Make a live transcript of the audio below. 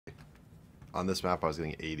On this map, I was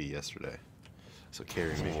getting 80 yesterday. So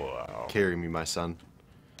carry me. Wow. Carry me, my son.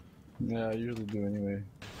 Yeah, I usually do anyway.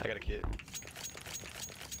 I got a kit.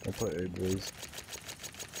 I play A boys.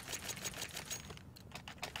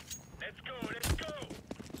 Let's go, let's go!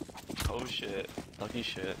 Oh shit. Lucky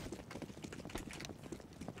shit.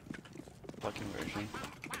 Lucky version.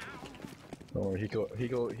 Don't worry,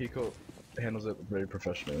 Hiko handles it very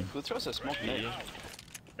professionally. Who throws a smoke mid?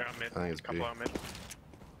 They're on mid. I think it's B. Couple on mid.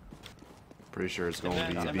 Pretty sure it's going to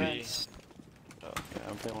be B. Events. Oh, yeah,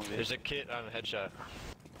 I'm playing B. There's a kit on the headshot.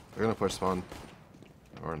 They're gonna push spawn.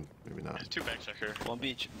 Or maybe not. There's two backs up here. One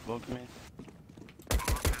beach, one for me.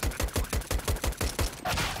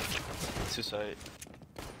 Two side.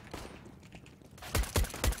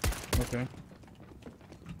 Okay.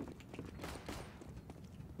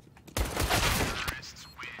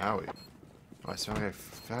 Owie. Oh, I swung like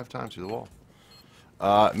 5 times through the wall.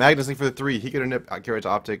 Magnus link for the 3. He could have nipped carried to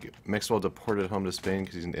Optic. Maxwell deported home to Spain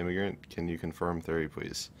because he's an immigrant. Can you confirm theory,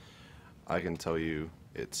 please? I can tell you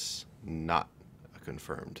it's not a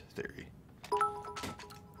confirmed theory.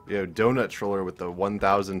 Yo, Donut Troller with the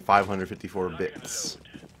 1,554 bits.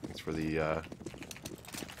 Thanks for the,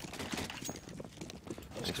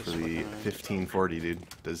 thanks for the 1540, dude.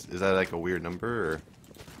 Is that like a weird number, or?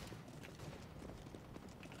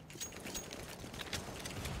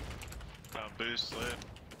 Boost lit.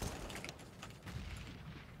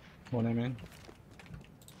 One aim in.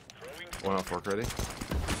 One on fork ready.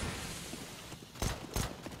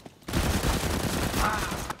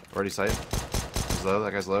 Already sight. He's low.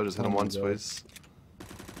 That guy's low. Just hit him once, please.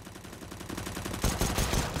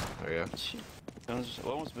 There you go.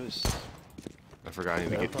 What was boost? I forgot. I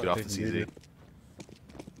need to get off the CZ.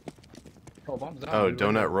 Oh, bomb's down. Oh, dude,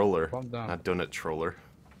 Donut Roller. Bomb down. Not Donut Troller.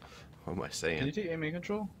 What am I Can you saying? take aiming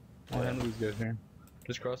control? I'll handle these guys here.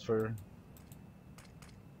 Just cross for.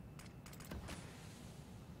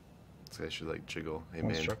 This guy should like jiggle. Hey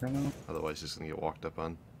One man. struck right now. Otherwise, he's gonna get walked up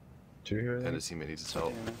on. 2 here. I And think. his teammate needs his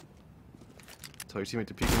help. Tell your teammate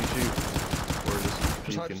to peek and shoot. Or just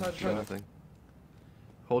peek hide, and hide, do hide. nothing.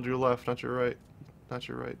 Hold your left, not your right. Not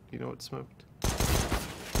your right. You know what's smoked.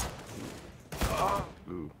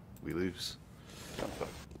 Ooh, we lose.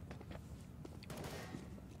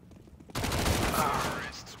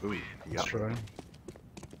 Ooh, you Let's got me. try.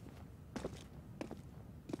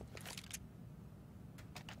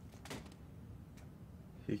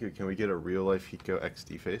 Hiko, can we get a real life Hiko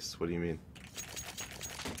XD face? What do you mean?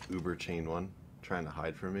 Uber chain 1? Trying to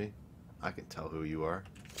hide from me? I can tell who you are.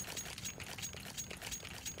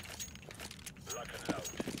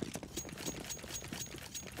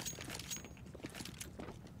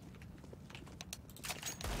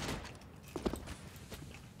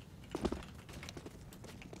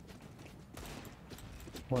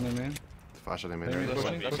 One aim in. Flash on him Maybe in.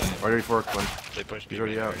 pushing. Already fork one. They pushed He's B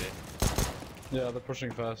already main out. Yeah, they're pushing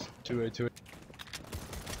fast. 2A, 2A.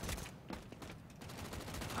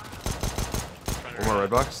 One more red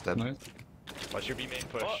box. Dead. Nice. Watch your B main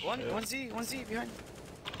push. Oh, one Z behind.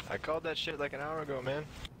 I called that shit like an hour ago, man.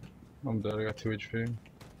 I'm dead. I got 2 HP.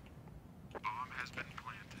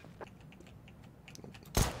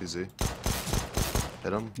 Easy.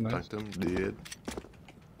 Hit him. Nice. Dunked him. Did.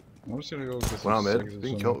 I'm just gonna go with this. One on mid. seconds or We can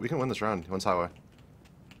something. kill. We can win this round. One's highway.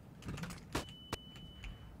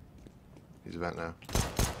 He's event now.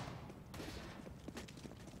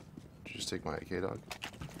 Did you just take my AK, dog?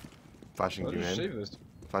 Flashing I'll you just in. save this.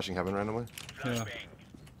 Flashing heaven randomly. Yeah.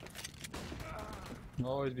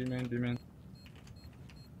 Always B main, B main.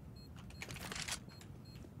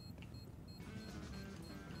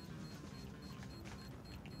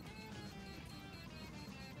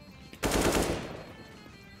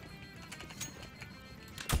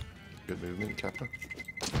 Good movement, Kappa.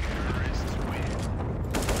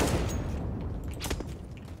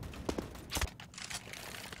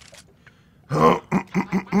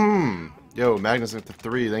 Yo, Magnus with the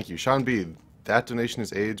 3, thank you. Sean B, that donation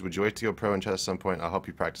is AIDS. Would you like to go pro in chess at some point? I'll help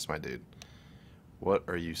you practice, my dude. What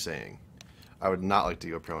are you saying? I would not like to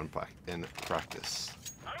go pro in practice.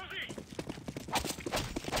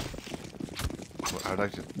 I would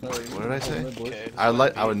like to. What did I say? Okay. I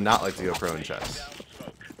would not like to go pro in chess.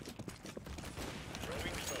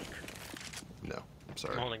 No, I'm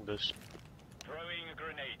sorry. Holding boost. Throwing a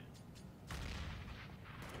grenade.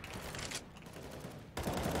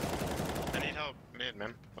 I need help mid,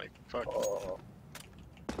 man. Like, fuck.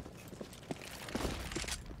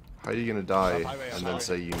 How are you gonna die Up highway, up and then highway.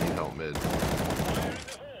 say you need help mid?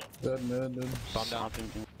 Dead mid, dude. Bomb down.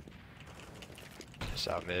 Just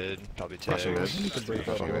out mid. Probably two. Flashing mid. You need to break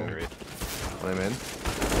Flashing that mid. hole. When I'm in.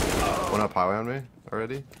 One up highway on me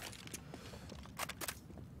already.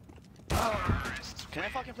 Can I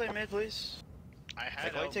fucking play mid, please? I had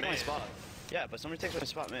Like, why you out take my mid. spot? Yeah, but somebody takes my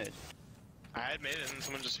spot mid. I had mid and then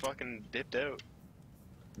someone just fucking dipped out.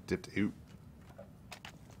 Dipped out.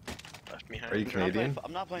 Left me Are you hanging. Canadian?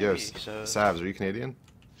 I'm not playing Yo, B, so... Savs, are you Canadian?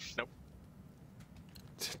 Nope.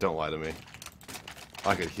 Don't lie to me.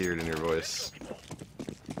 I could hear it in your voice.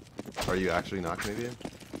 Are you actually not Canadian?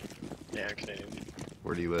 Yeah, I'm Canadian.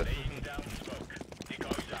 Where do you live?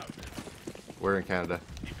 Where in Canada?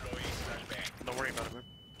 Don't worry about it, man.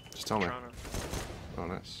 Just tell me. Toronto. Oh,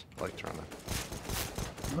 nice. I like Toronto.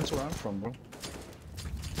 That's where I'm from, bro.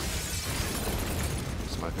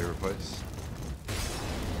 It's my favorite place.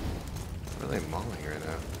 Where are they mauling right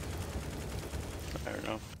now? I don't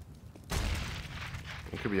know.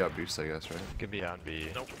 It could be out boost, I guess, right? Could be on B.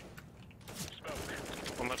 Nope.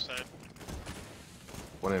 On left side.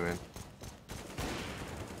 1A man.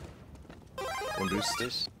 One boost.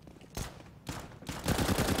 This.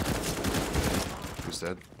 Boost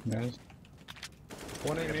dead. Nice.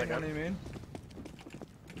 One A main, one A main.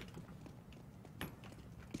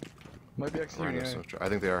 Might be executing Rhino A. Switcher. I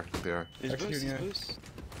think they are. I think they are. He's boost, he's Executing A. boost.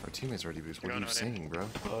 Our teammates already boost. What You're are on you it. saying, bro?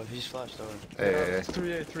 Oh, he's flashed over. Hey, hey, hey. It's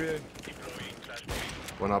 3A, 3A.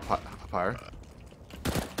 One up higher.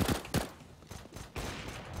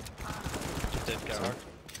 Just did got Sorry.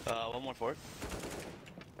 rock. One more forward.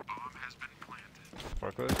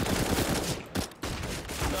 Fork close.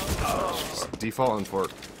 Default and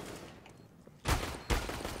fork.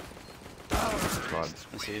 God.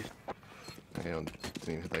 Let's see. I didn't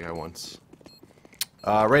even hit that guy once.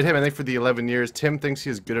 Right him, I think for the 11 years. Tim thinks he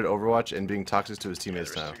is good at Overwatch and being toxic to his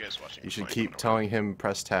teammates There's now. two guys watching. You should Like, keep whatever. telling him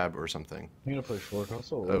press tab or something. I'm gonna play short.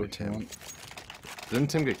 Also, Oh, Tim. Didn't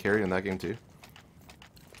Tim get carried in that game too?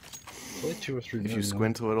 Play 2 or 3 If minutes. you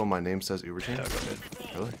squint a little, my name says Uber Team. Yeah, go ahead.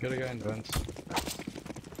 Really? Get a guy in vents.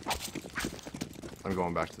 I'm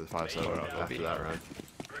going back to the 5-7 Or I'll after be- that round.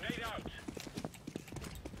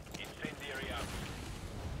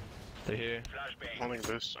 They're here. Holding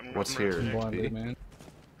boost. What's I'm here? running. Blind B? A man.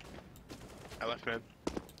 I left mid.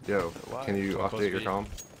 Yo, Why? can you So close update your B. comm?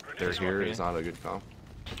 They're here B. is not a good comm.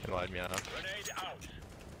 They lied me off.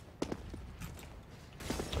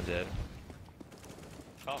 I'm dead.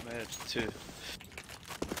 Oh, mid. Two.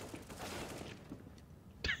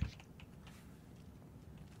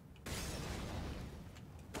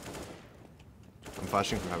 I'm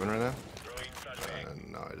flashing from heaven right now.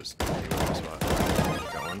 No, I just gave him a spot.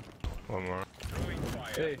 Got one. One more.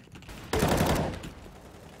 Hey,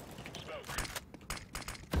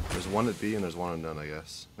 There's one at B and there's one at none, I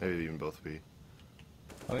guess. Maybe even both B.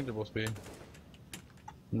 I think they're both B.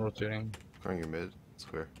 I'm rotating. Going your mid. It's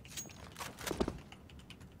clear.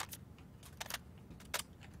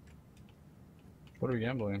 What are we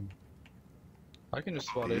gambling? I can just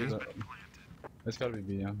spot B? A. but It's gotta be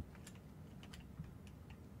B, yeah.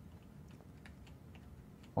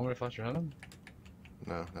 Want me to flash your head?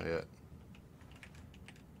 No, not yet.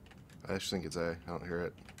 I actually think it's A. I don't hear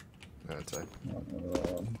it. No, it's A.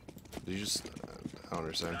 Did you just... I don't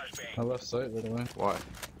understand. I left sight right away. Why?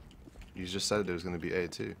 You just said it was going to be A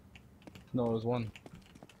too. No, it was one.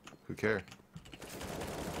 Who care?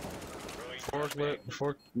 Fork lit.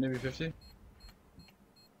 Fork maybe 50.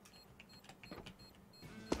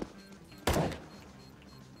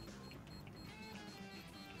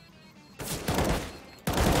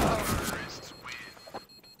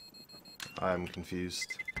 I'm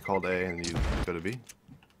confused. You called A and you go to B?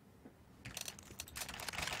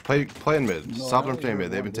 Play in mid. No, Stop I them only playing mid.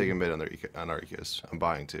 heard They've one, been taking mid on their on our EQs. I'm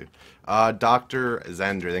buying too. Dr.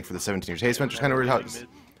 Xander, thank you for the 17 years. Hey Spencer, kind of weird how it's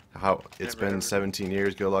Never, been ever. 17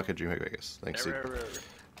 years. Good luck at DreamHack Vegas. Thanks, Ever, Steve. ever, ever.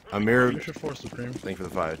 Amir, You should force Supreme. thank you for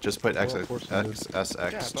the 5. Just played Well, of course we did. XSX Yeah,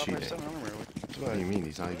 I bought my cheating. 7 armor. What do you mean?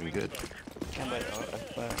 He's not even good. Can't buy it.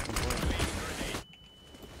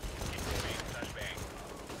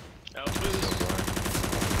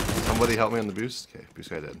 I'm Somebody help me on the boost. Okay, boost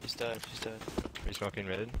guy dead. He's dead. He's dead. Are you smoking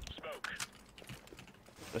mid?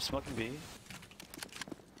 They're smoking B.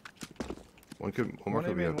 One more One A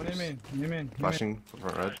could be main, on one A boost. main, one A main. Flashing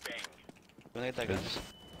front red. When they get that guy.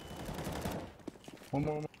 One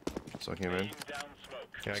more. So I came in.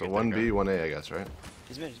 Can I So get one that B, guy? one A, I guess, right?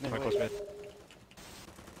 He's mid. He's mid. Am I Wait. close mid?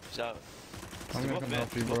 He's out. I'm They're gonna both come mid.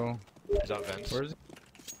 help you, bro. He's out vents. Where is he?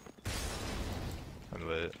 I'm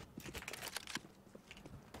lit.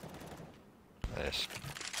 Nice.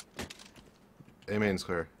 A main's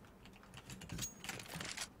clear.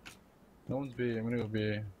 No one's B. I'm gonna go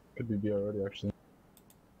B. Could be B already, actually.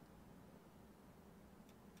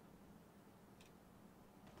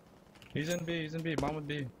 He's in B. He's in B. Bomb with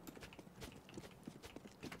B.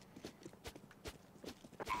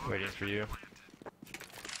 Waiting for you.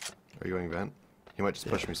 Are you going vent? He might just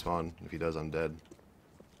push me spawn. If he does, I'm dead.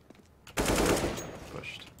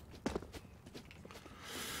 Pushed.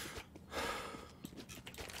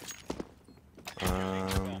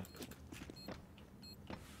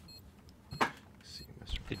 See,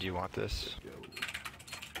 Mr. Did you want this?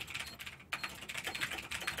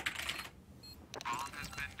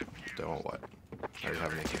 Don't want what? I already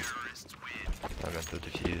have anything. I meant the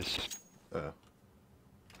defuse.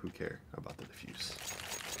 Who care about the defuse?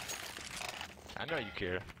 I know you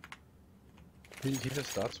care. He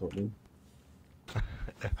just stats for me.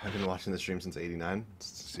 I've been watching the stream since '89.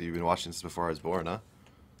 So you've been watching this before I was born, huh?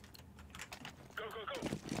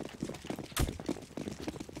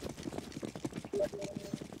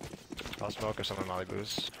 I'll smoke or someone molly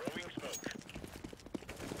boost.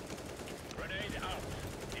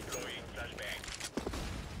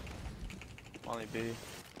 Only B.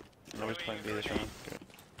 Nobody's playing B this round.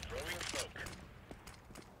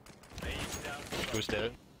 Who's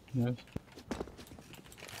dead? Yes.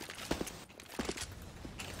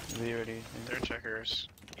 B already. They're checkers.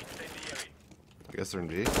 I guess they're in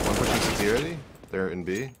B. One pushing CT already? They're in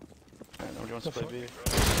B. Alright, nobody wants to play B.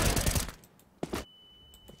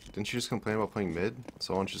 Didn't you just complain about playing mid?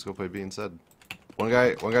 So why don't you just go play B instead? One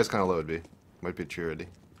guy's kind of low at B. Might be true already.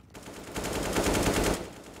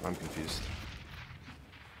 I'm confused.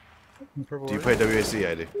 Do you play WAC?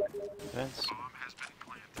 I do. Defense.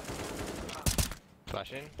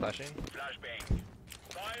 Flashing, flashing.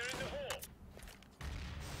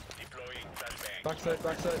 Backside.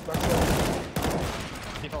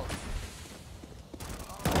 Default.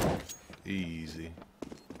 Easy.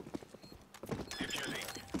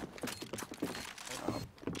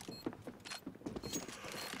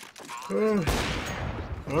 I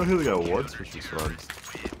don't think they got wards for these runs.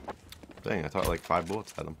 Dang, I thought like 5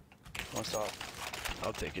 bullets had him. One stop.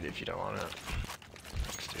 I'll take it if you don't want it.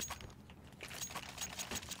 Thanks, dude.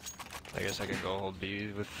 I guess I can go hold B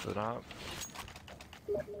with the knob.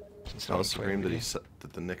 Since no I'll one's playing scream B.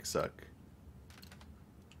 that the Knicks suck.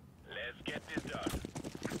 Let's get this done.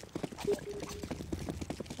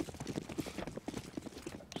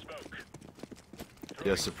 Smoke.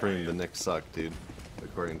 Yeah, Supreme, the Knicks suck, dude.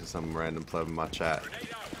 According to some random pleb in my chat.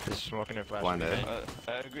 He's smoking and flashing. Blind A.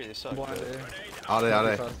 I agree, they suck. Blind but- A. Out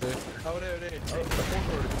A. Fast A. Out A. Oh,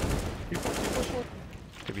 the fork.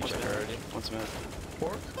 Could be What's checker that? already. What's the matter?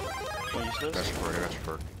 Fork? Wanna use Got this? your fork, I got your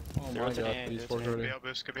fork. Oh They're my on to god, A, he's they're fork to A. Could be already. out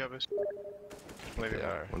boost, could be out boost. They Maybe.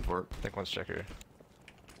 are. One fork. I think one's checker.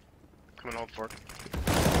 Come on, hold fork.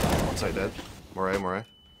 One side dead. Moray.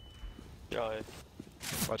 Yeah,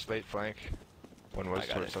 Watch late flank. One was I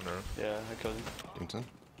got towards it. sunroom. yeah, I killed him. Kingston.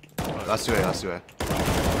 Last 2A.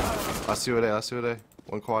 Last 2 A.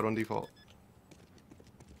 One quad, one default.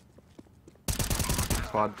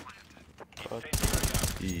 Quad. Fuck.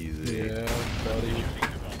 Easy. Yeah, buddy.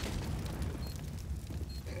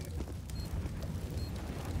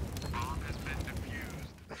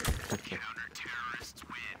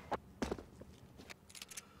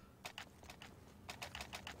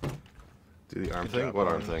 Do the arm Good thing? job What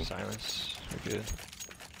on arm thing? Silence. We're good.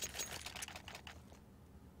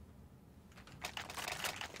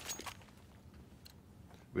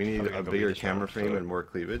 We need Probably a gonna go bigger beat this camera round, frame so- and more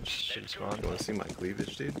cleavage. Should spawn. You want to see my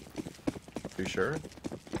cleavage, dude? You sure?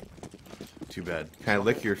 Too bad. Can I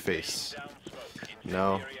lick your face?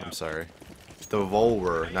 No, I'm sorry. The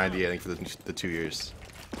Volwer 98 for the 2 years.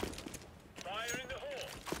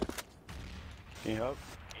 Can you help?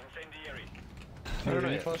 Hey,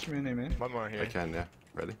 can you flash me in A, man? One more here. I can, yeah.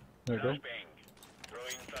 Ready? There you go.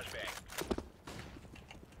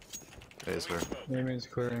 Hey, it's fair. A main's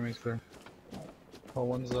clear. Oh,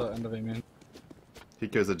 one's the end of A main.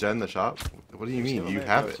 Hiko's a gen in the shop? What do you mean? Still You made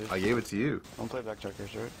have it, it. too. I gave it to you. Don't play back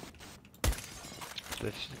checkers, right?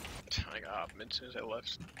 I got off mid as soon as I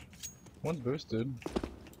left. One's boosted.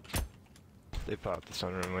 They popped the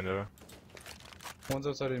sunroom window. One's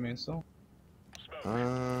outside A main still.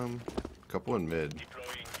 Couple in mid.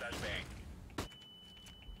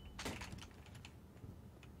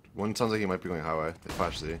 One sounds like he might be going highway. They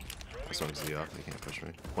flash Z. This one's Z off. They can't push me.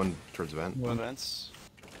 One towards vent. One vents.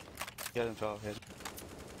 He hasn't fell hit.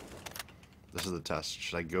 This is the test.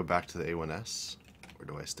 Should I go back to the A1S? Or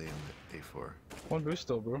do I stay on the A4? One boost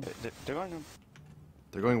still, bro. They're going on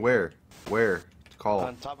They're going where? Where?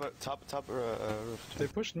 Call. top roof. They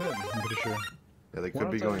pushed mid, I'm pretty sure. Yeah, they One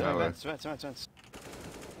could be outside going vent. highway. Vents.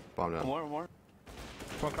 Bomb down. More. One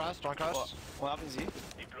cross. One up in Z.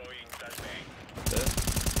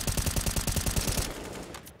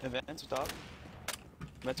 And vents top.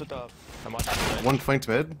 Vents with top. I'm watching the ledge. One flanked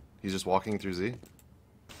mid. He's just walking through Z.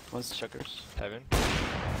 One's checkers. Heaven.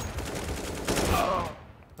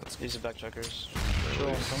 Let's These are back checkers. Chill,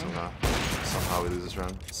 I'm coming. Somehow we lose this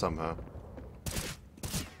round. Somehow.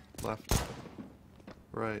 Left.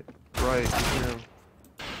 Right. Right.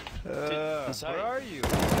 Inside. Where are you?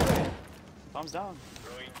 Thumbs down.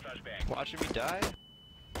 Throwing flashbang. Watching me die?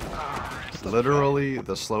 Literally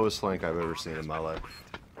the slowest flank I've ever seen in my life.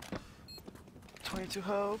 22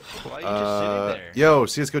 hope. Why are you just sitting there? Yo,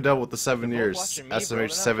 CSGO Devil with the 7 They're both years. watching me, bro. SMH They're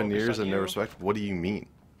not 7 focused years on and no you. respect? What do you mean?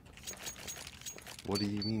 What do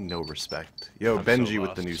you mean no respect? Yo, I'm so Benji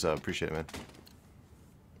with the lost. new sub. Appreciate it, man.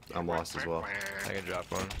 I'm lost as well. I can drop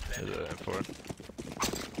one. There's an M4.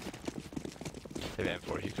 They have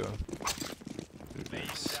M4 Hiko. Laying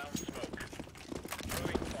down smoke.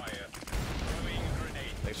 Throwing fire. Throwing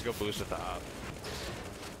grenade. Let's go boost at the op.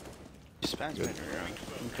 Spans Good. made me around.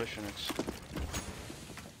 I'm pushing it.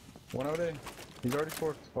 One out A. He's already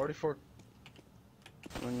forked. Already forked.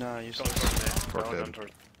 When you saw Fork dead.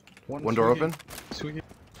 One One door squeaky. open? Squeaky.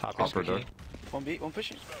 Hop Upper door. one beat, one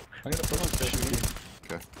pushing. I'm gonna push one squeaky.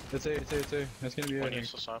 Okay. It's A, it's A, it's A. That's gonna be A. I One think.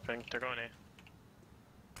 useless hopping. They're going A.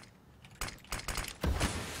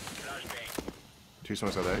 Flashbang. 2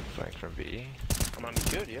 smokes out there. Flank from B. I'm on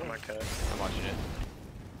Good, yeah. I'm on cut. I'm watching it.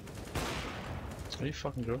 Are you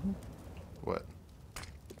fucking joking? What?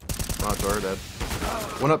 Not door, dead.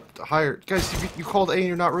 One up higher. Guys, you called A and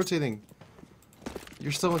you're not rotating.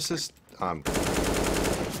 You're still assist. Good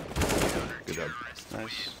job.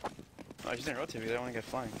 Nice. Oh, he's didn't rotate because I don't want to get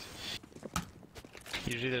flanked.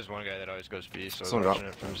 Usually there's one guy that always goes B, so I was Someone watching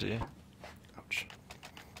it from Z. Ouch.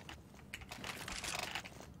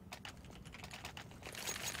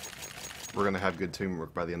 We're gonna have good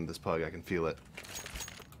teamwork by the end of this pug. I can feel it.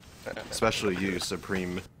 Especially you,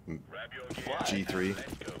 Supreme Grab your gear. G3.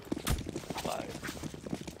 Let's go.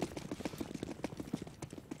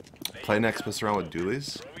 Play next piss around with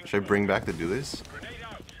dualies. Should I bring back the dualies? Grenade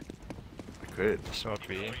out. I could. Smoke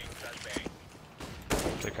B. Throwing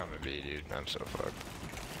flashbang. They're coming B, dude. I'm so fucked.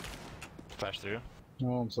 Flash through.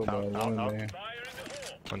 No, I'm so bad. Out, One out, in out. A. Fire in the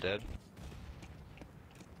hole. I'm dead.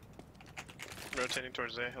 Rotating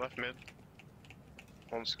towards A. Left mid.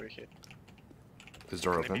 One squeaky. Is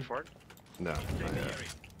door Can they be open? forward? No. Not yet. Incendiary.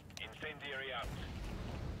 Incendiary out.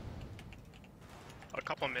 A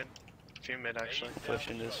couple mid. A few mid actually.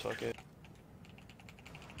 Pushing this, fuck it.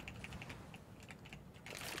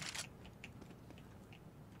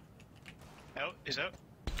 Out. He's out.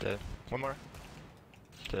 Dead. One more.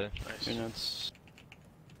 Dead. Nice. You're nuts.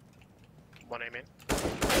 One A main.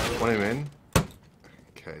 1 aim in.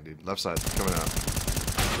 Okay, dude. Left side. Coming out.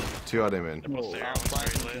 2 out aim in. They're both Oh, there. Out One's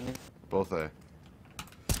flanking, very lit. Jenny. Both A.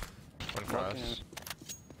 One cross.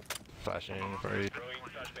 Flashing in for you. Throwing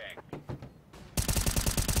flashbang.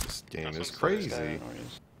 This game That's is what's This guy crazy. in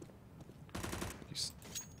orange.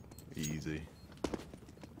 Easy.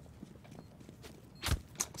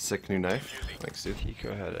 Sick new knife. Thanks, dude.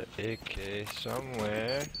 Hiko had an AK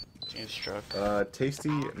somewhere. He's struck. Tasty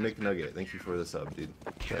McNugget. Thank you for the sub, dude.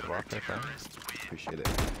 That walk there fast. Appreciate it.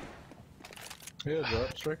 Yeah,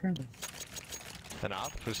 drop striker? An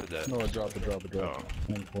op? Who said that? No, a drop. Oh.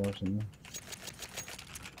 And four or something.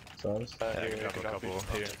 Size? Yeah, I Here, can drop a here, couple.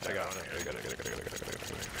 copy. Here, I got one. I got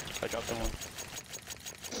it. I dropped him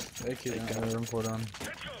one. AK down. M4 down.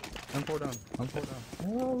 M4 down. M4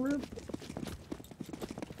 down. Oh, rip.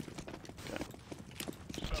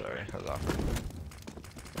 Sorry, I was awkward.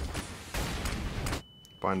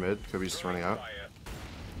 Bind mid. Kobe's just running out. Fire.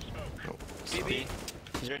 Oh, so- BB.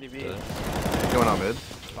 He's ready to be. Going out mid.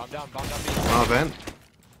 Bomb down B. On vent.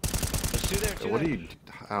 There's two there, What do you?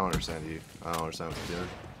 I don't understand you. I don't understand what you're doing.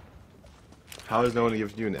 How is no one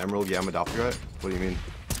giving you an Emerald Gamma Doppelgrat? What do you mean?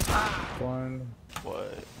 One.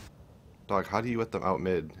 What? Dog, how do you let them out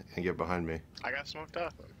mid and get behind me? I got smoked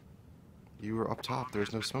up. You were up top.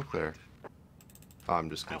 There's no smoke there. I'm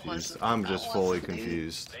just I confused. wasn't- I'm I just fully wasn't, dude.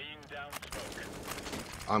 confused. Laying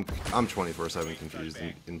down smoke. I'm 24/7 confused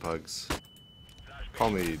in pugs.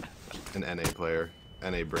 Call me an NA player.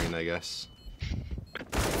 NA brain, I guess.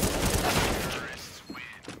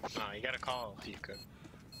 No, you gotta call Hiko.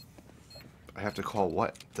 I have to call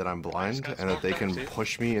what? That I'm blind got and that they smoked can up, dude.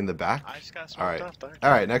 push me in the back? I just got smoked Alright. up there.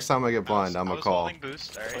 Alright, next time I get blind, I'm I gonna was call. holding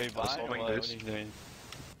boost, alright? Wait, I was blind or holding what? What are boost. you doing?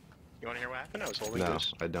 You wanna hear what happened? I was holding No,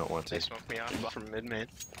 boost. I don't want They to. smoked me off from mid-main.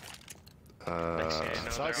 Uh, No,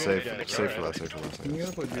 It's all they're good, safe, guys. safe for Alright. that, safe for that. You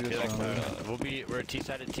Safe. gotta put I feel Judas like on. we're a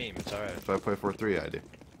T-sided team. It's alright. If I play 4-3, I do.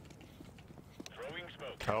 Throwing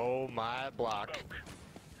smoke. Oh my block.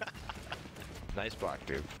 Nice block,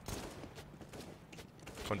 dude.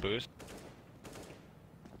 One boost.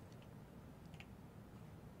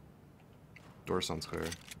 Door sounds clear.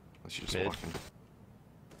 Unless you're just Mid. walking.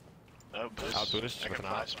 Oh, boost. Out boost I with can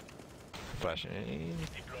an op. flash. Flashing.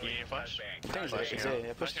 Deploying You need a flash? Thanks, Flashing ESEA. out.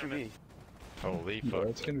 I pushed through B. Holy Bro, fuck.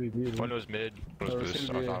 it's gonna be B. One was mid, one Oh, was it's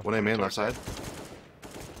boost gonna be on A. top. One A main left side.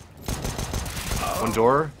 One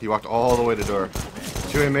door. He walked all the way to door.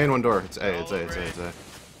 2 A main, one door. It's A. It's A. It's A. It's A.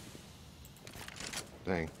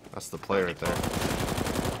 Dang, that's the play right there.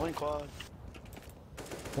 One quad.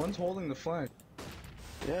 One's holding the flank.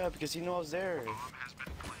 Yeah, because he knew I was there.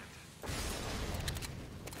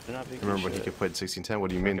 They're not big. Remember when he could play 16-10? What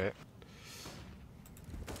do you mean? Okay.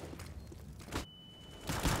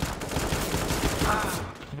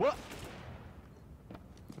 What?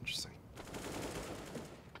 Interesting.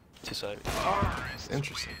 Two side.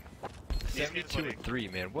 Interesting. 72 and 3,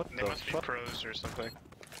 man. What They the must be fuck? pros or something.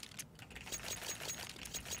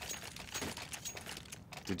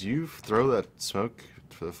 Did you throw that smoke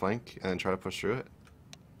for the flank and then try to push through it?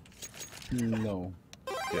 No,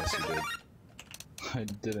 Yes, you did. I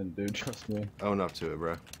didn't, dude. Trust me. Own up to it,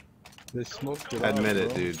 bro. They smoked it Admit out, it,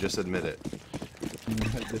 bro. dude. Just admit it.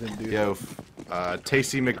 I didn't do Yo,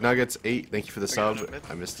 Tasty McNuggets 8. Thank you for the sub.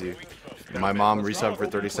 I missed you. My mom resubbed for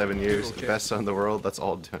 37 years. Best son in the world. That's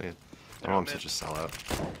all doing. My mom's such a sellout.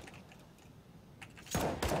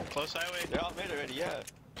 Close highway. They're all mid already, yeah.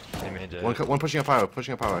 Hey, man, Jay. One pushing up highway.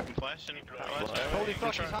 Pushing up highway. Flash and flash. Holy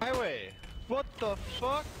fuck, he's highway! What the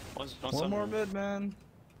fuck? One more mid, man.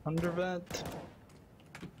 Under vent.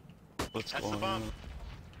 What's That's the going bomb. on?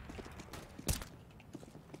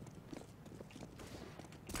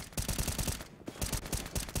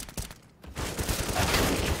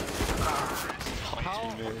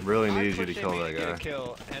 How? Really I'm needed you to pushing kill me that get a guy.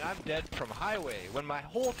 kill, and I'm dead from highway when my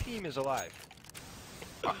whole team is alive.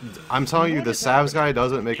 I'm telling you, the Savs guy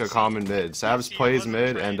doesn't make a common mid. Savs He plays wasn't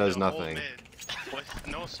mid ready and does to hold nothing. mid with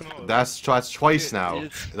no smoke. That's twice Dude, now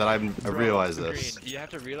it's- that I Bro, realized this. Green, you have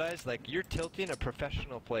to realize, like, you're tilting a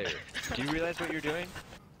professional player. Do you realize what you're doing?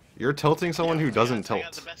 You're tilting someone who doesn't I got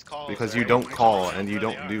tilt the best calls, because you right? don't call Where and you they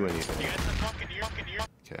don't are. do anything. You guys are fucking, you're fucking, you're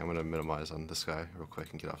Okay, I'm gonna minimize on this guy real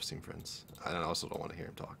quick and get off Steam Friends. I also don't want to hear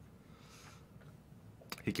him talk.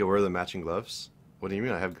 He can wear the matching gloves? What do you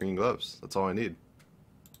mean? I have green gloves. That's all I need.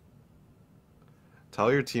 Tell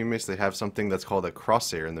your teammates they have something that's called a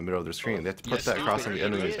crosshair in the middle of their screen. They have to put that across on the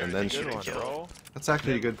enemies and then shoot. Good one, bro. That's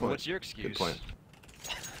actually a good point. What's your excuse? Good point.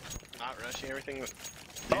 not rushing everything.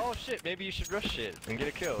 Oh shit, maybe you should rush it and get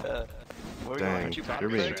a kill. Where we Dang, going? you you're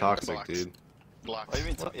being bot toxic, blocks? dude. Blocks. Why you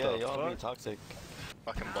being What yeah, the y'all being fuck? toxic.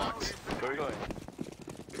 Fucking blocks. Where we going?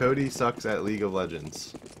 Cody sucks at League of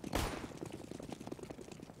Legends.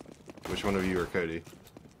 Which one of you are Cody?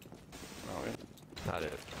 Oh, wait. Not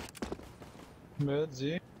it. Mid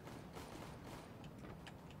Z.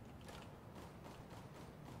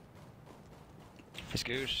 It's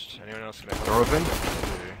Goose. Anyone else can make Door open?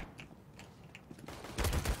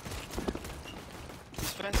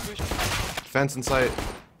 He's fence push. Fence in sight.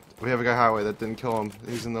 We have a guy highway that didn't kill him.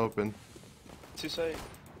 He's in the open. Two side.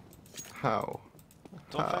 How?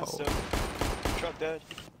 Don't How? fence though. Truck dead.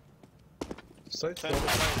 Sight Fence still.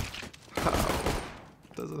 side. How?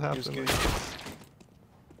 Does it He was happen? good.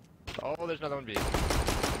 Oh, there's another one B.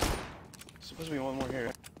 Supposed to be one more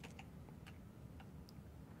here.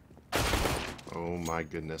 Oh my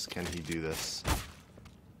goodness, can he do this?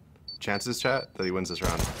 Chances, chat, that he wins this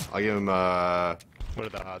round. I'll give him What are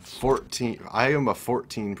the odds? 14. I give him a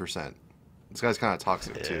 14%. This guy's kind of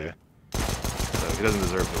toxic too, so he doesn't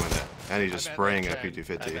deserve to win it. And he's just spraying a I'm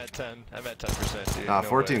P250. at 10. I'm at 10%, dude. Nah, No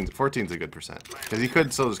 14. way. 14's a good percent because he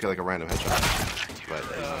could still just get like a random headshot, but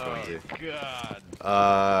he's not going Oh, to.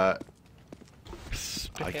 God.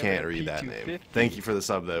 I can't read that name. Thank you for the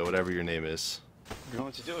sub though, whatever your name is. You know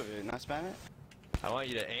what to do with it? Not spam it? I want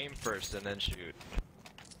you to aim first and then shoot.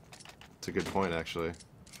 It's a good point actually,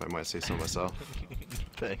 if I might say so myself.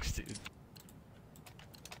 Thanks, dude.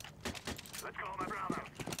 Let's go, my brother.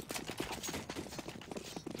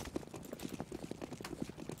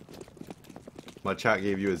 My chat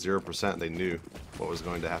gave you a 0%. They knew what was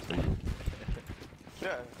going to happen.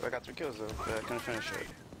 Yeah, I got 3 kills though, but I couldn't finish it.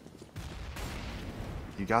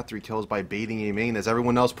 You got 3 kills by baiting a main as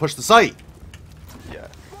everyone else pushed the site. Yeah.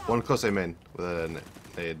 One close A main with a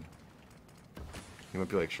nade. He might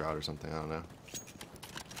be like Shroud or something. I don't know.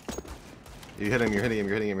 You hit him. You're hitting him.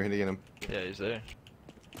 You're hitting him. You're hitting him. Yeah, he's there.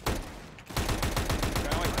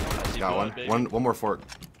 Got one. Baby. One more fork.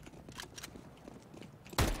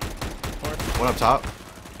 Fork. One up top.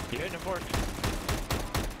 You hitting a fork?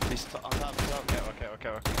 He's on top, he's up.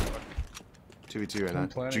 Okay. 2v2 right I'm now.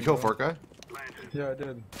 Did planning, you kill bro. fork guy? Yeah, I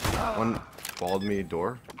did. One balled me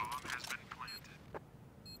door.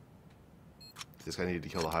 This guy needed to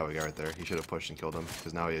kill the highway guy right there. He should have pushed and killed him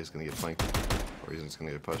because now he is going to get flanked. Or he's just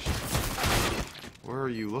going to get pushed. Where are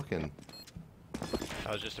you looking?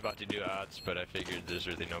 I was just about to do odds, but I figured there's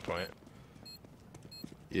really no point.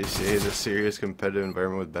 ESEA is a serious competitive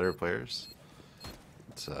environment with better players.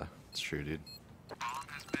 It's true, dude.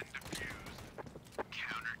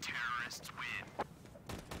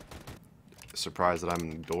 Surprised that I'm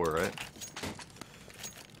in the door, right?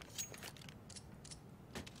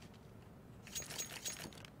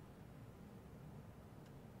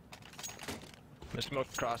 I'm gonna smoke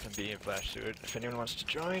across and B and flash to it. If anyone wants to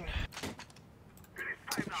join,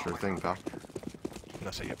 Sure thing, pal.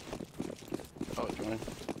 no second. Oh, join.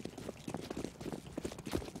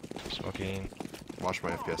 Smoking, Watch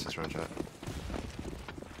my FPS this round, chat.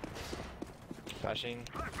 flashing.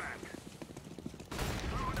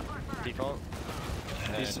 Default.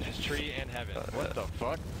 And his tree and heaven. What the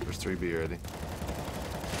fuck? There's 3B already.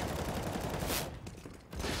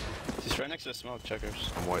 He's right next to the smoke checkers.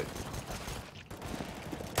 I'm white.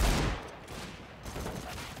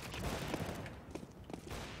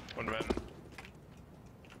 One red.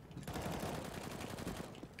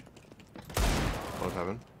 Both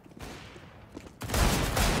heaven.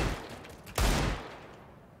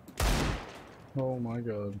 Oh my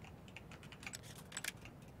god.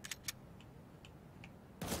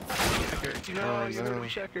 No, you're the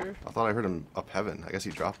checker. I thought I heard him up heaven. I guess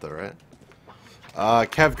he dropped though, right?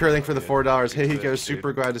 Kev Curling for the $4. Hey Hiko,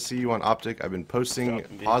 super glad to see you on Optic. I've been posting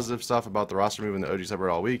positive stuff about the roster move in the OG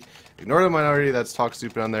subreddit all week. Ignore the minority that's talk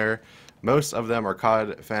stupid on there. Most of them are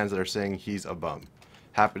COD fans that are saying he's a bum.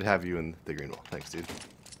 Happy to have you in the green wall. Thanks, dude.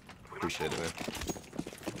 Appreciate it, man.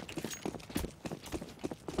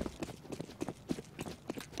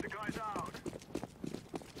 The guy's out.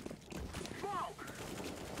 Smoke.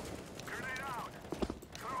 Grenade out.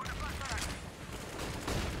 Throw in a flashbang.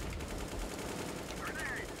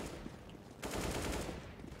 Grenade.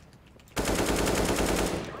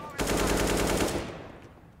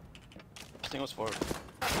 This thing was forward.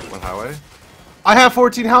 One highway. I have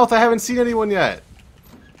 14 health. I haven't seen anyone yet.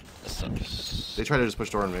 This sucks. They tried to just push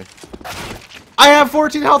door on me. I have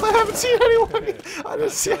 14 health. I haven't seen anyone. I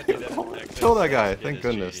didn't see anyone. Kill that guy. Thank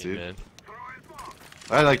goodness, dude. Man.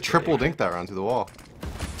 I had like triple dink that round through the wall.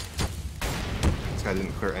 This guy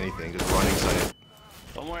didn't clear anything. Just running sight.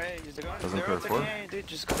 One more A. Just go. Doesn't clear four? Dude,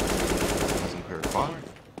 just go. Doesn't clear quad.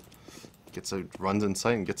 Gets a runs in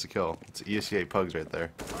sight and gets a kill. It's ESEA pugs right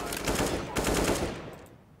there.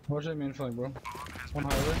 Watch that main flank, bro. One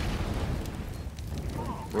highway.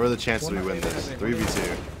 What are the chances we One win high, this? I think.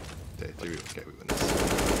 3v2. Okay, 3v1. Okay, we win this.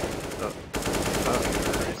 Oh.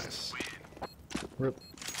 Oh, nice. Rip.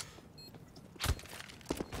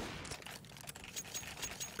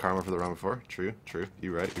 Karma for the round before. True, true.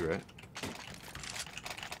 You right, you right.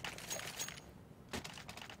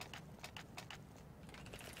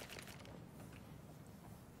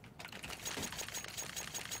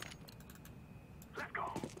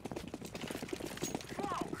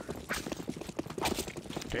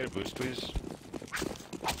 Can I get a boost, please?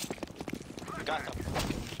 Got him.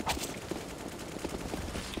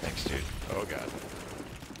 Thanks, dude. Oh god.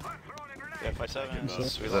 Yeah, 5-7. What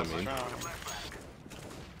does that mean?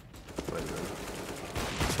 Wait a minute.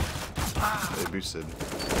 They boosted.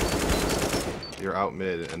 You're out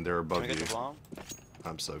mid and they're Can above we get you. the bomb?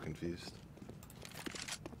 I'm so confused.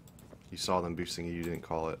 You saw them boosting you, you didn't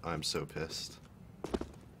call it. I'm so pissed.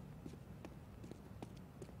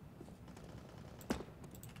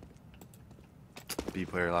 B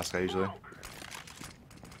player, last guy usually.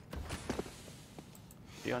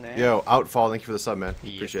 You on A? Yo, Outfall, thank you for the sub, man.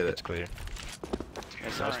 Yeah, Appreciate it's it. clear.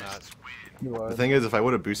 It's No, nice. it's not. You The are. thing is, if I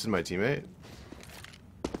would have boosted my teammate,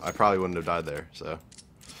 I probably wouldn't have died there, so.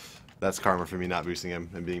 That's karma for me not boosting him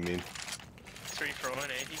and being mean. 3 for 1,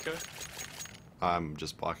 Hiko? I'm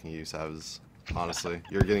just blocking you, Savs. Honestly.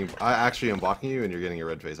 You're getting. I actually am blocking you and you're getting a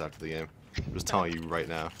red face after the game. I'm just telling you right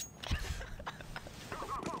now.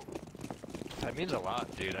 That means a lot,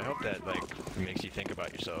 dude. I hope that like makes you think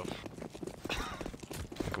about yourself,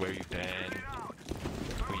 like where you've been,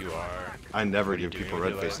 who you are. I never What are you give doing people with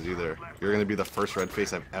red your faces either. You're gonna be the first red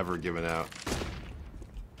face I've ever given out.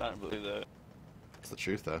 I don't believe that. It's the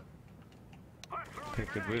truth, though.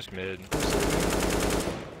 Pick the boost mid.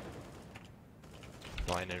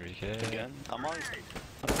 Blind MVK. Again? I'm on.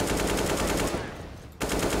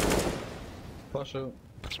 Flash out.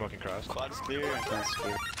 Smoking cross. Quad's clear and fence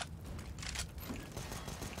clear.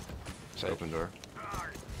 It's open door.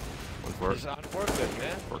 One for He's on forklift,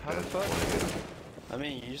 man. Fork How the dead. fuck? One hit. I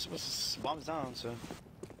mean, you're supposed to bombs down, so.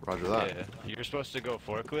 Roger that. Yeah, you're supposed to go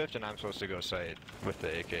forklift, and I'm supposed to go sight with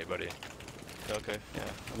the AK, buddy. Okay, yeah.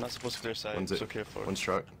 I'm not supposed to clear side. One's I'm it. so careful. One's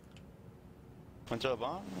truck. Went to a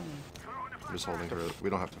bomb? I'm just holding for. We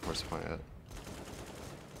don't have to force the point yet.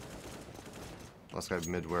 Last guy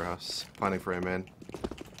mid warehouse. Planning for a man.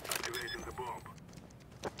 Activating the bomb.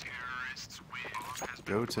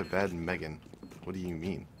 Go to bed, Megan. What do you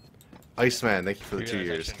mean? Iceman, thank you for the 2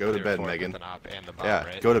 years. Go to bed, Megan.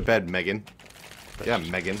 Yeah, go to bed, Megan. Yeah,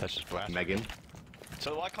 Megan. That's just blasphemy. Megan.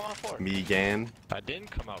 So why come out fork? Megan. I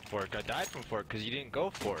didn't come out fork. I died from fork because you didn't go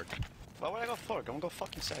fork. Why would I go fork? I'm gonna go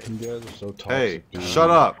fucking side. You guys are so toxic. Hey, dude. shut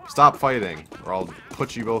up. Stop fighting. Or I'll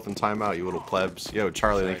put you both in timeout, you little plebs. Yo,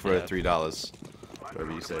 Charlie, thank you for the $3.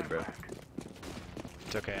 Whatever you said, bro.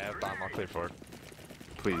 It's okay. I have bomb. I'll clear fork.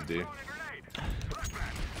 Please do.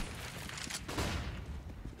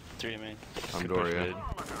 3 main. I'm Good push Doria. mid.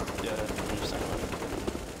 Yeah,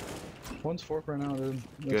 100%. One's fork right now, dude.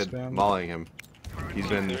 Let's Good. spam. Mauling him. He's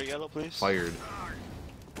Clear been yellow, please. fired.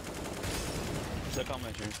 Check on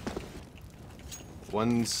my dream.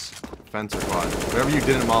 One's fence or quad. Whatever you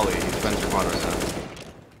did in Molly, he's fence or quad right now.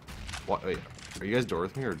 What? Wait, are you guys door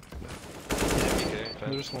with me or no?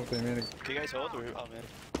 They're just smoking, man. Can you guys hold or oh man?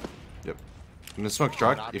 Yep. I'm gonna smoke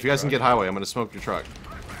your truck. If you guys can get highway, I'm gonna smoke your truck.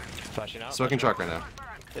 Flashing out. Smoking truck right now.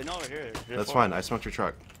 They know we're here. That's fine. I smoked your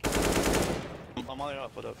truck. I'm on it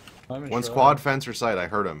up. What up? I'm in One's shroud. quad, fence, or side. I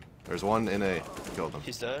heard him. There's one in A. Killed him.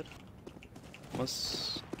 He's dead.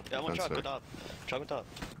 What's... Yeah, one Fence truck. there. Good up. Truck with up.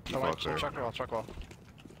 Default clear. Truck wall. Truck wall.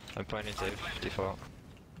 I'm pointing safe. Default.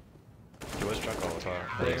 It was truck wall with R.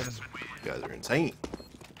 You guys are insane.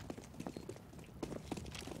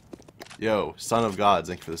 Yo, son of God,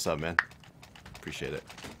 thank you for the sub, man. Appreciate it.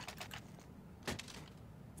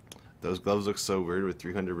 Those gloves look so weird with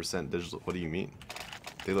 300% digital. What do you mean?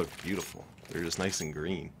 They look beautiful. They're just nice and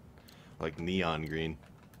green. Like neon green.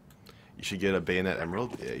 You should get a bayonet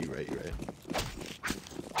emerald. Yeah, you're right, you're right.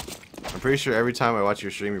 I'm pretty sure every time I watch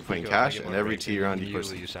your stream you're playing Hiko, cash, I get and more every rating T round you than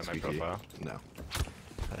push you, you sent my squeaky. profile. No.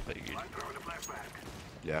 I thought you.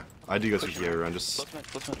 Yeah, I do go squeaky every round. Just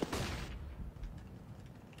Flip mid.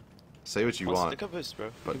 say what you They want, could boost,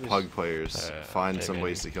 bro. but They could pug boost. players find hey, some man,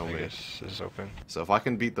 ways to kill me. Vegas is open. So if I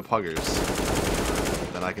can beat the puggers,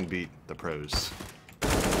 then I can beat the pros.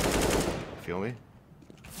 Feel me?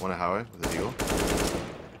 Want a highway with a deagle?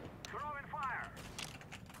 Throwing fire.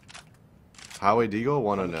 Highway deagle?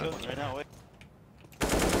 1 or no? Kill right now, wait.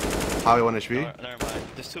 Highway 1 HP? Never mind.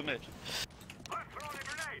 There's 2 mid. I'm throwing a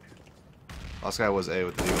grenade. Last guy was A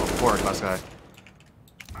with the deagle. Fork, last guy.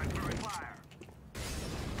 I'm throwing fire.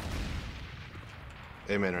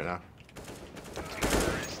 A main right now.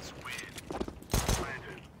 Terrorists win.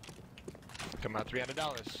 Planted. Come out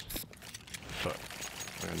 $300. Fuck.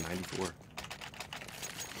 I got 94.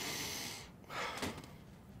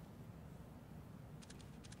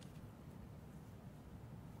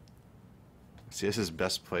 CS is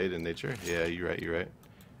best played in nature? Yeah, you're right, you're right.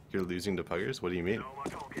 You're losing to puggers? What do you mean? No more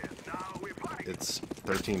talking. Now we're fighting. It's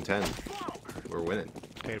 13-10. We're winning.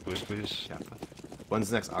 Okay, boost, please. Kappa. When's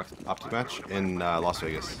the next Optic match? In Las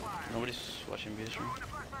Vegas. Nobody's watching B stream.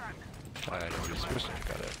 I know what he's boosting.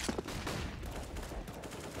 Got it.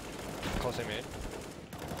 Close him in.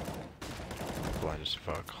 Blind as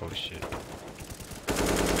fuck. Holy shit.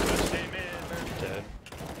 Dead.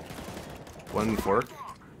 One fork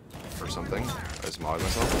or something. I just mollied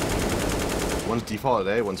myself. One's default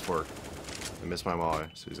at A, one's fork. I missed my molly,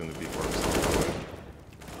 so he's gonna be fork. So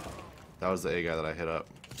that was the A guy that I hit up.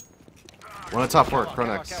 One at top fork,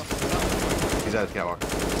 Pronex. He's at the catwalk.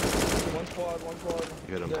 One quad.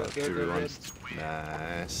 You hit him. Dead, dead, 2v1. dead.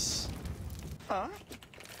 Nice. Huh?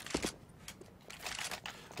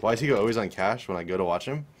 Why is Hiko always on cash when I go to watch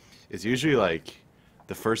him? It's usually like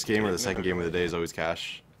the first game or the second game of the day is always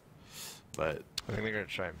cash. But I think they're gonna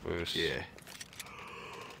try and boost. yeah.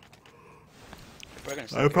 We're gonna I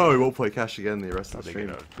start. probably won't play cash again the rest of the They're stream.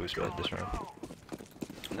 gonna boost red this round.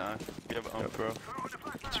 Nah. We have our own pro.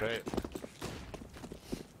 That's right.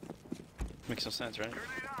 Makes no sense, right?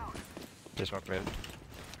 Just mark mid.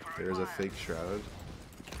 There's a fake shroud.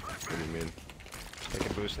 What do you mean? They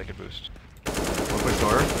can boost. They can boost. One push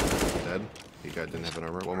door. Dead. He guy didn't have an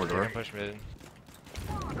armor. One more They door. can push mid.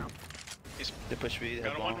 They push B. They Got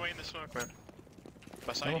have him one bomb. way in the smoke, man. I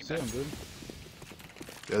Beside don't you, see him, dude.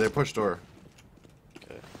 Yeah, they pushed door.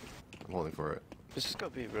 Okay. I'm holding for it. Let's just go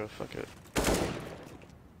B, bro. Fuck it.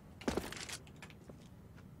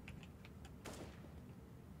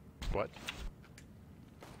 What?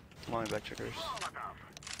 Molly back triggers.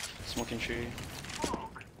 Smoking tree.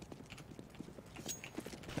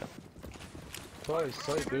 Twice,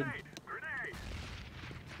 sight, dude. Grenade.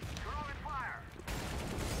 Throwing fire.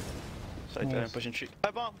 Side there, Nice. pushing tree.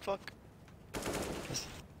 I bomb, fuck. Yes.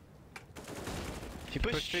 He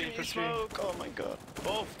pushed Push tree, tree, push tree. smoke. Oh my god.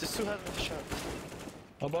 Both. There's 2 heaven shot.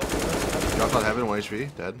 Above you. Dropped out heaven, 1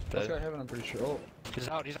 HP. Dead. This guy heaven, I'm pretty sure. Oh, He's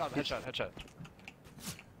out. He's out. Headshot. Headshot.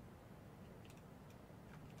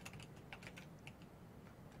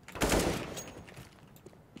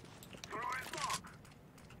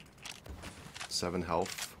 7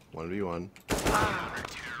 health. 1v1.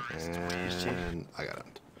 And I got him.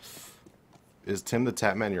 Is Tim the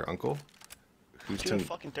Tap Man your uncle? Who's Dude, Tim?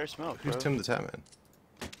 fucking third smoke, Who's bro. Tim the Tap Man?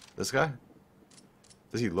 This guy?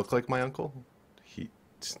 Does he look like my uncle? He.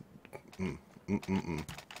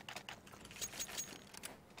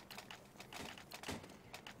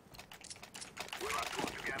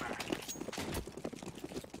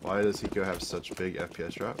 Why does Hiko have such big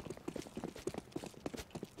FPS drop?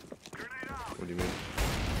 What do you mean?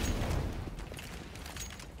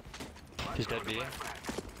 He's dead B.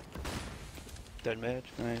 Dead mid.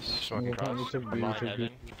 Nice. Smoking You cross. took B, I'm you on took B. heaven.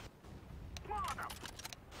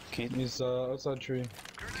 Can you, He's outside tree.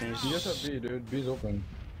 can you You guys have B, dude. B's open.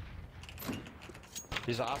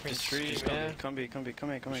 He's off in just tree, just man. come B, come here, come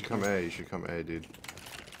You here. should come A. You should come A, dude.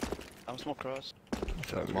 I'm smoke cross.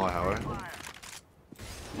 Molly highway.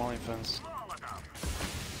 Molly fence.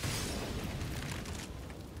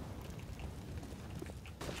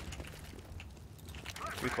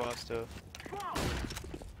 Three quads too.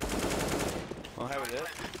 I'll have it.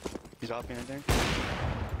 He's hopping, I think.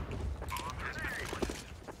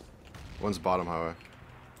 One's bottom highway.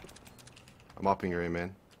 I'm upping your A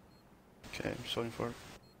main. Okay, I'm just waiting for it.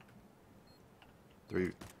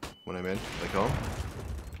 3. One A main. Like home.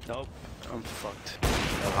 Nope, I'm fucked.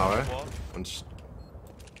 One highway. Wall. One's.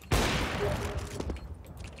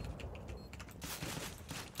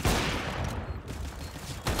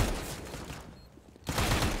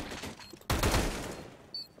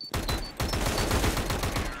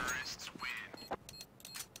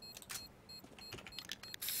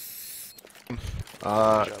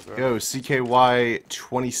 job, bro. Yo,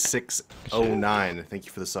 CKY2609. Thank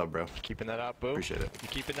you for the sub, bro. Keeping that up, boo. Appreciate it. You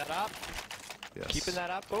keeping that up? Yes. Keeping that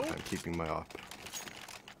up, boo? I'm keeping my op.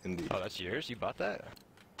 Indeed. Oh, that's yours? You bought that?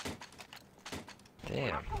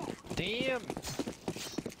 Damn. Damn!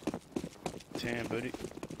 Damn, buddy.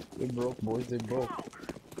 They broke, boys. They broke.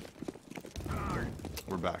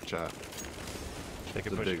 We're back, chat. They It's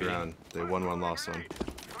could a push big B. round. They won one, lost one.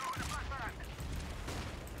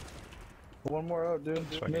 One more out, dude.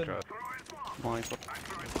 Smoking Mid. cross. Molly forward,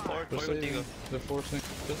 They're forward with Digo. saving. They're forcing.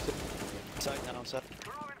 Just Side, not on side.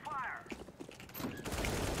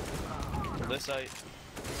 This side.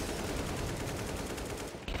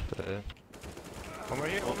 One more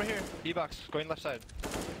here, one more here. E-box, going left side.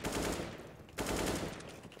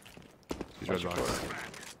 He's red box.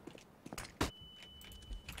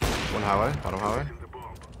 One highway, bottom highway.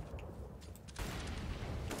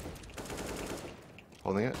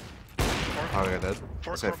 Holding it. Highway got dead.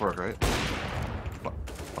 Let's say fork, right?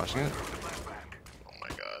 Flashing it. Oh my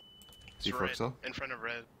god. See It's fork red, still? in front of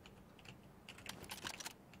red.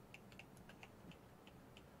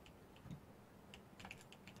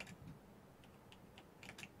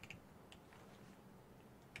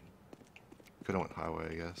 Could've went highway,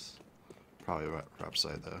 I guess. Probably rap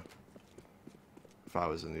side though. If I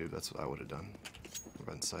was a noob, that's what I would have done.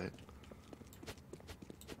 Prevent site.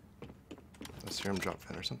 Let's hear him drop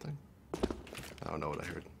vent or something. I don't know what I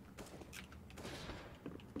heard.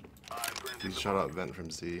 He shot out vent from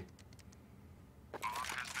Z.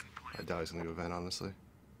 I doubt he's gonna go vent, honestly.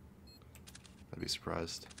 I'd be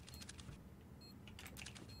surprised.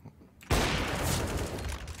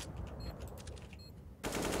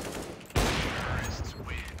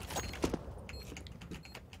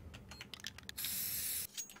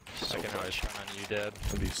 I can always count on you, Deb.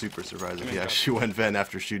 I'd be super surprised if Come he here, actually went vent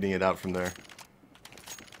after shooting it out from there.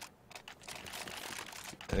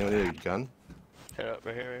 Anyone need a gun? Here,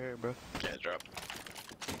 right here, bro. Yeah, drop.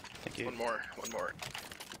 Thank you. One more, one more.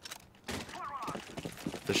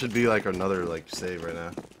 There should be like another like save right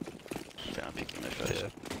now. Yeah, I'm peeking my face. Yeah.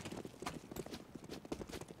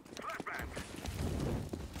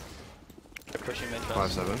 They're pushing mid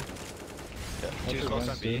fast. 5-7. Yeah. Two smokes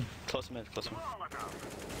on B. Close mid, close mid.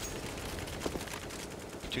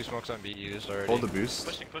 Two smokes on B used already. Hold the boost.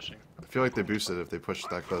 Pushing, pushing. I feel like they boosted if they pushed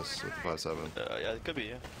that close with 5-7. Yeah, it could be,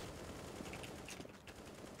 yeah.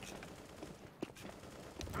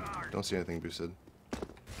 Don't see anything boosted.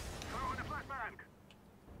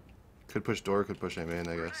 Could push door, could push A main,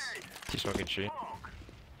 I guess. Two smoking tree.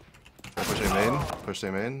 Push A main, push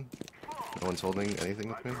A main. No one's holding anything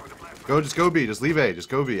with me. Go, just go B, just leave A, just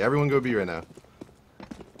go B. Everyone go B right now.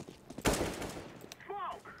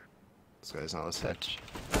 This guy's not listening. Touch.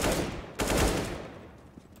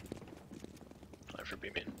 I for B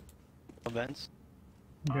main. Events.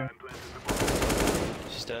 Okay.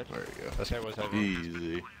 She's dead. There you go. This guy was heavy.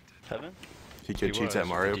 Easy. Heaven? He could cheat was, at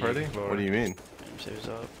Mario D Party? floor. What do you mean? Saves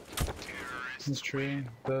up. This tree.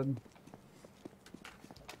 Dead.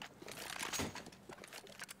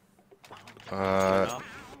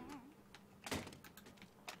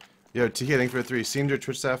 Yo, TK, thank you for the 3. Seen your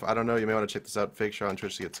Twitch staff? I don't know. You may want to check this out. Fake Shroud on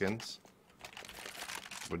Twitch to get skins.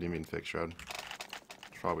 What do you mean, fake Shroud?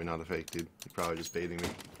 It's probably not a fake, dude. You're probably just baiting me.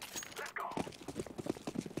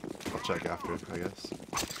 I'll check after, I guess.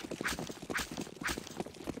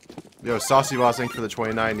 Yo, Saucy Boss, thank you for the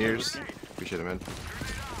 29 years. Appreciate it, man.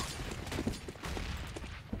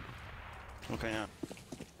 Okay, yeah.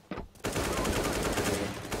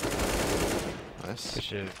 Nice. Good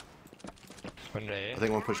shit. One day. I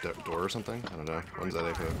think one pushed that door or something. I don't know. One's at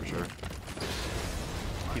A for sure.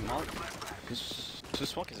 He marked. Whose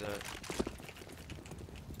smoke is that?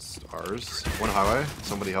 It's ours. One highway.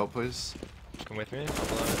 Somebody help, please. Come with me.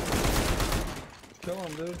 Kill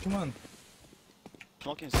him, dude. Come on.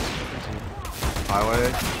 Smoking Z. Highway.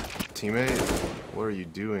 Teammate. What are you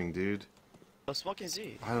doing, dude? Oh, smoking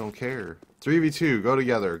Z. I don't care. 3v2. Go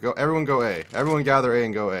together. Go. Everyone go A. Everyone gather A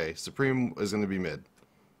and go A. Supreme is going to be mid.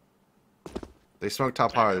 They smoke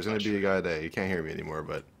top high. There's going to be a guy at A. You can't hear me anymore,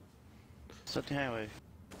 but... Something highway.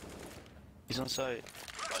 He's on site.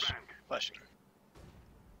 Flashing. Flashing.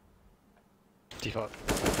 Default.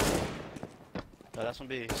 Oh, that's on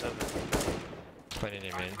B. 7. Playing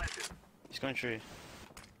in main. He's going tree.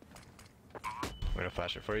 I'm gonna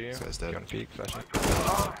flash it for you. This guy's dead. You want to peek? Flash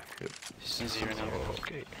it. He's in Z right now. Oh,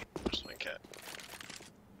 okay. Just my cat.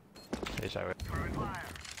 H highway.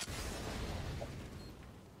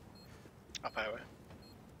 Up highway.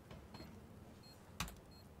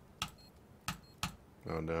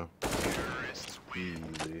 Oh, no.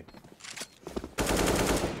 Easy.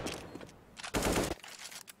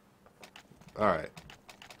 Alright.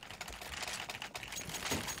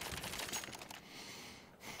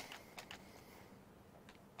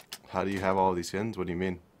 How do you have all of these skins? What do you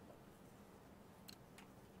mean?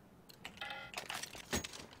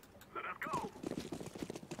 Let us go.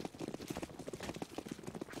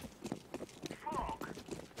 Smoke.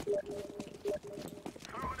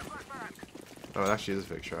 Throw in a flashbang. Oh, it actually is a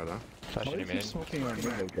fake shot, huh? Flash Why do in you main. keep smoking on me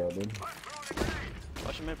like that, dude?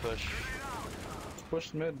 Watch him mid push.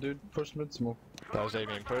 Push mid, dude. Push mid smoke. That was A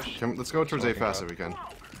main push. Let's go towards A Smoking fast top. if we can.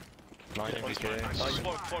 Mine MBK. Oh, he's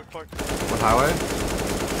fork. One highway.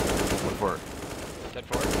 One fork. Dead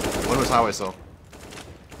forward. One was highway still.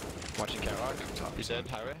 Watching catwalk. Top. He's dead.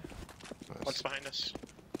 Highway. Nice. One's behind us.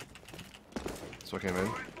 So I came in.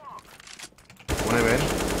 One aim in.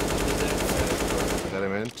 That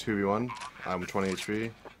aim in. 2v1. I'm 20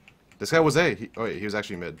 HP. This guy was A. Oh wait, he was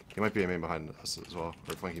actually mid. He might be a main behind us as well.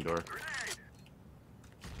 Or flanking door.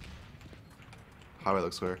 Highway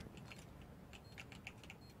looks clear.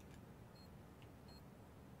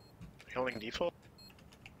 Holding default.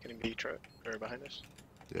 Getting B truck or behind us.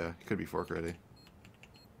 Yeah, he could be fork ready.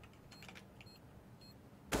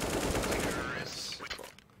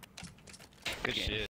 Good shit.